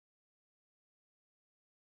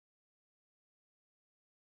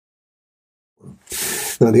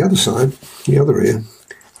Now the other side, the other ear,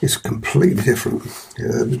 is completely different.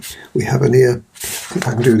 We have an ear, if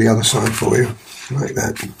I can do the other side for you, like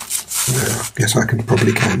that. Yes, I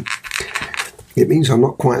probably can. It means I'm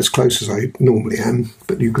not quite as close as I normally am,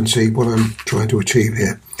 but you can see what I'm trying to achieve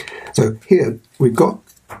here. So here we've got,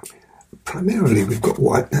 primarily we've got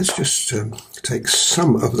white. Let's just take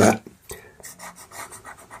some of that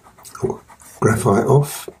graphite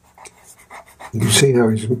off. You see how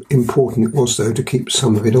important it was though to keep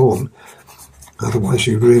some of it on, otherwise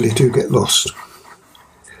you really do get lost.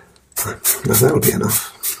 Now that'll be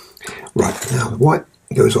enough. Right, now the white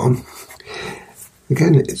goes on.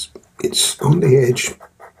 Again, it's on the edge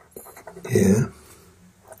here.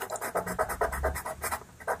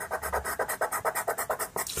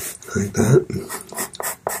 Like that.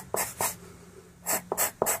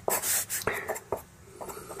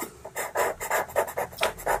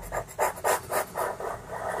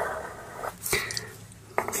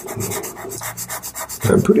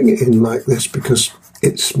 I'm putting it in like this because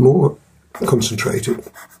it's more concentrated.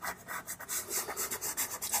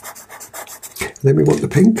 Then we want the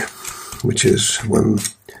pink, which is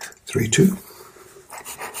 132.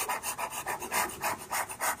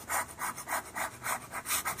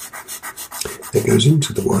 It goes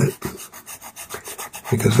into the white,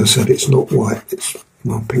 because I said it's not white, it's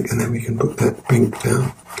more pink, and then we can put that pink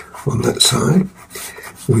down on that side.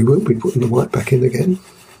 We will be putting the white back in again.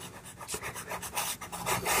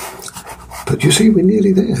 But you see, we're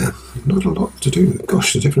nearly there. Not a lot to do.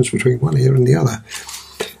 Gosh, the difference between one ear and the other.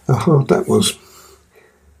 How hard that was.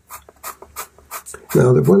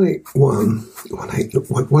 Now the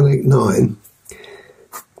 189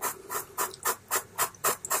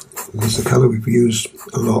 is the colour we've used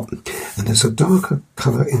a lot, and there's a darker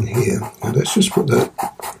colour in here. Now let's just put that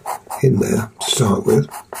in there to start with,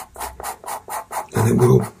 and then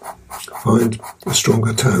we'll find a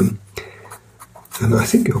stronger tone. And I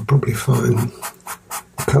think you'll probably find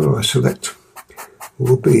the colour I select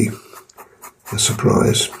will be a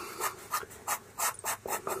surprise.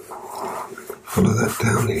 Follow that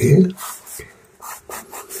down here.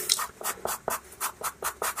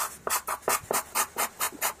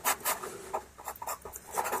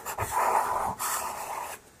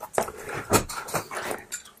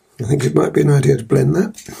 I think it might be an idea to blend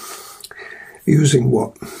that. Using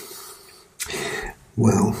what?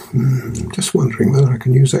 Well, I'm just wondering whether I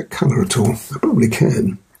can use that colour at all. I probably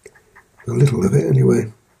can. A little of it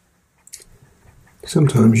anyway.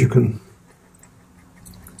 Sometimes you can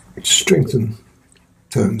strengthen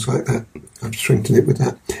tones like that. I've strengthened it with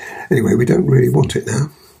that. Anyway, we don't really want it now.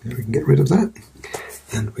 We can get rid of that.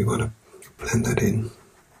 And we want to blend that in.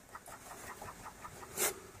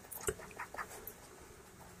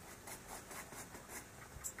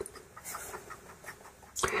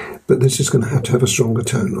 But this is going to have a stronger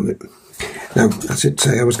tone on it. Now, I did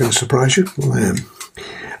say I was going to surprise you. Well, I am.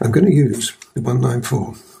 I'm going to use the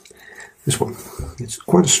 194. This one. It's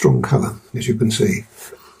quite a strong colour, as you can see.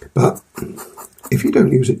 But if you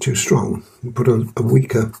don't use it too strong, you put a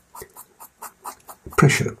weaker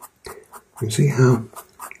pressure. You can see how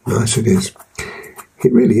nice it is.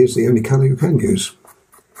 It really is the only colour you can use.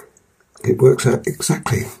 It works out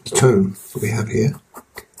exactly the tone that we have here.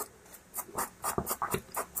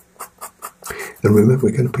 And remember,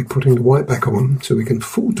 we're going to be putting the white back on, so we can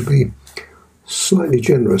afford to be slightly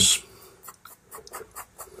generous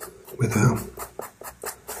with our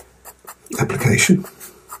application.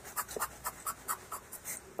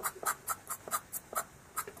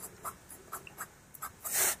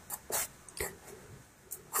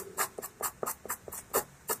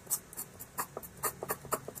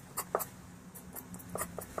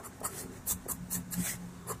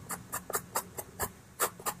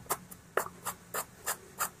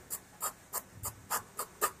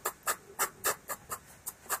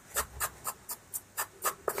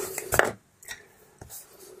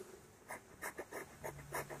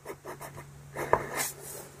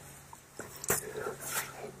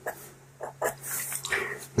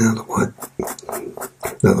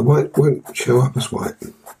 Now the white won't show up as white,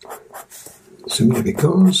 simply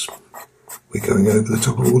because we're going over the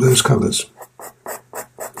top of all those colours.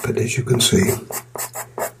 But as you can see,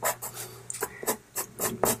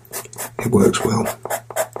 it works well.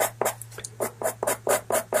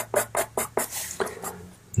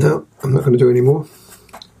 No, I'm not going to do any more.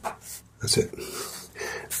 That's it.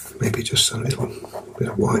 Maybe just a little bit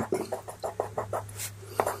of white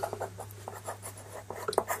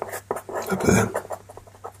up there.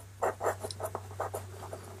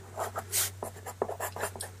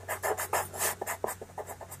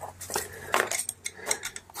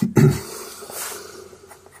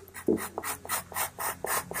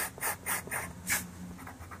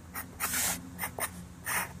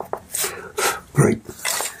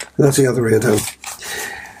 That's the other ear done.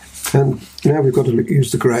 And now we've got to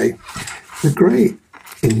use the grey. The grey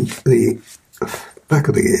in the back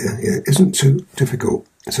of the ear isn't too difficult,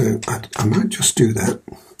 so I might just do that.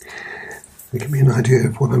 Give me an idea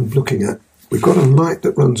of what I'm looking at. We've got a light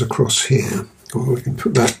that runs across here, or we can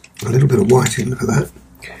put that a little bit of white in for that.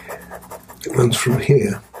 It runs from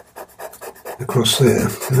here across there,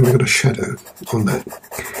 and then we've got a shadow on that.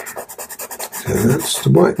 So that's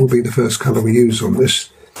the white will be the first colour we use on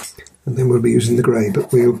this, and then we'll be using the grey,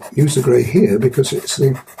 but we'll use the grey here because it's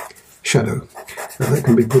the shadow. And that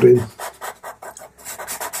can be put in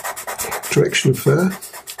direction of fur,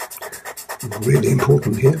 really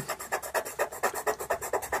important here.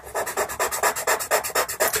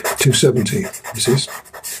 270, this is.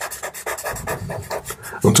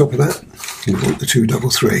 On top of that, we want the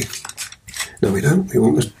 233. No, we don't. We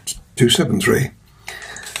want the 273.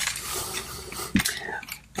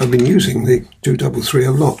 I've been using the 233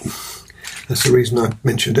 a lot. That's the reason I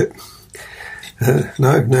mentioned it. And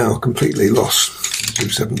I've now completely lost the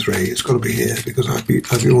 273. It's got to be here because I've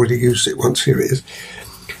already used it once. Here it is.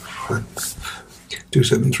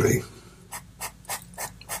 273.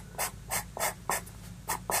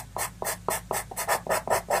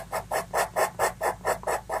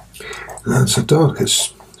 That's the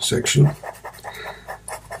darkest section,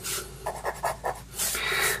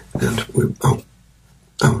 and I'll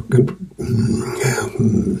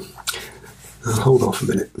hold off a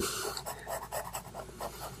minute.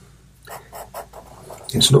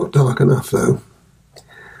 It's not dark enough though,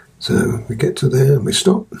 so we get to there and we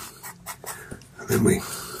stop, and then we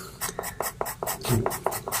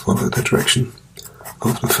follow the direction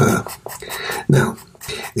of the fur. Now,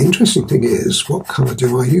 the interesting thing is, what colour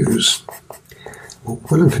do I use? Well,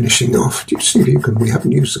 when I'm finishing off, do you see if you can, we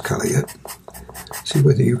haven't used the colour yet, see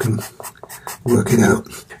whether you can work it out.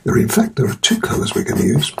 In fact, there are two colours we're going to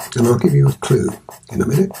use, and I'll give you a clue in a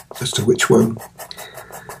minute as to which one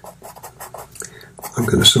I'm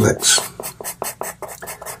going to select.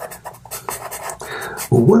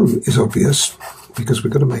 Well, one is obvious, because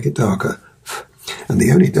we've got to make it darker, and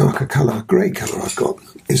the only darker colour, grey colour I've got,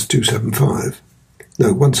 is 275.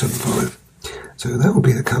 No, 175. So that will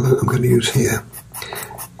be the colour I'm going to use here.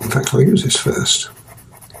 In fact, I'll use this first.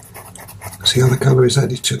 See how the colour is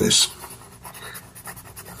added to this.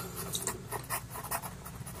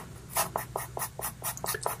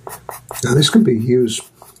 Now this can be used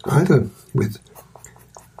either with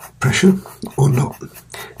pressure or not.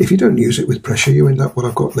 If you don't use it with pressure, you end up what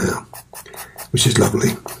I've got now, which is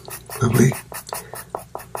lovely. Lovely.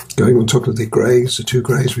 Going on top of the greys, the two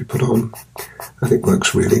greys we put on, I think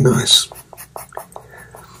works really nice.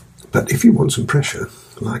 But if you want some pressure,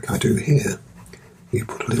 like I do here, you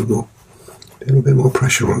put a little bit more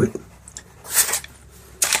pressure on it.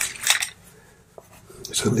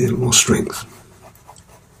 It's a little more strength.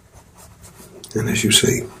 And as you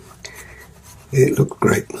see, it looked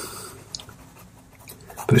great.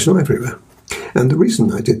 But it's not everywhere. And the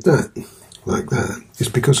reason I did that, like that, is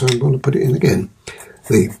because I'm going to put it in again,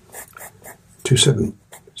 the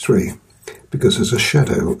 273, because there's a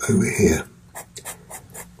shadow over here.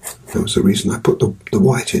 That was the reason I put the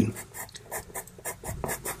white in,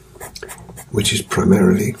 which is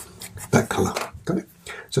primarily that colour. Got it?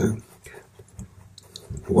 So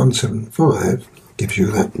 175 gives you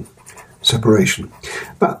that separation.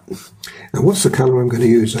 But now what's the colour I'm going to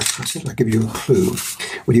use? I said I'd give you a clue.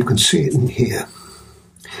 Well, you can see it in here,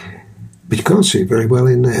 but you can't see it very well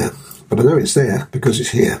in there. But I know it's there because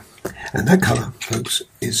it's here. And that colour, folks,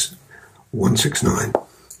 is 169.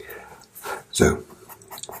 So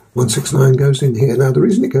 169 goes in here. Now the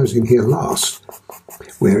reason it goes in here last,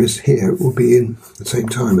 whereas here it will be in the same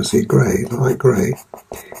time as the grey, the light grey,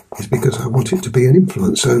 is because I want it to be an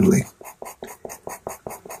influence only.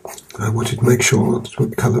 I wanted to make sure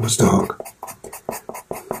the colour was dark.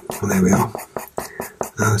 Well, there we are.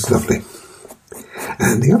 That's lovely.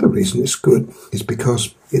 And the other reason it's good is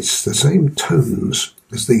because it's the same tones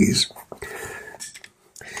as these.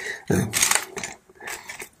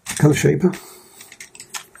 Colour shaper.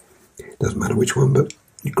 Doesn't matter which one, but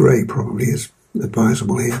grey probably is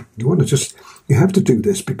advisable here. You have to do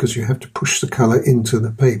this because you have to push the colour into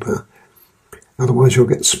the paper. Otherwise you'll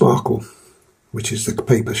get sparkle, which is the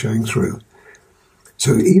paper showing through.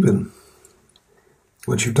 So even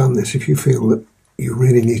once you've done this, if you feel that you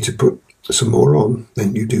really need to put some more on,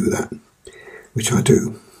 then you do that, which I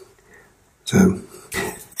do. So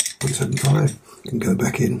 175 can go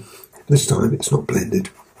back in. This time it's not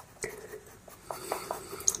blended.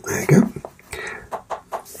 There you go.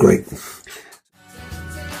 Great.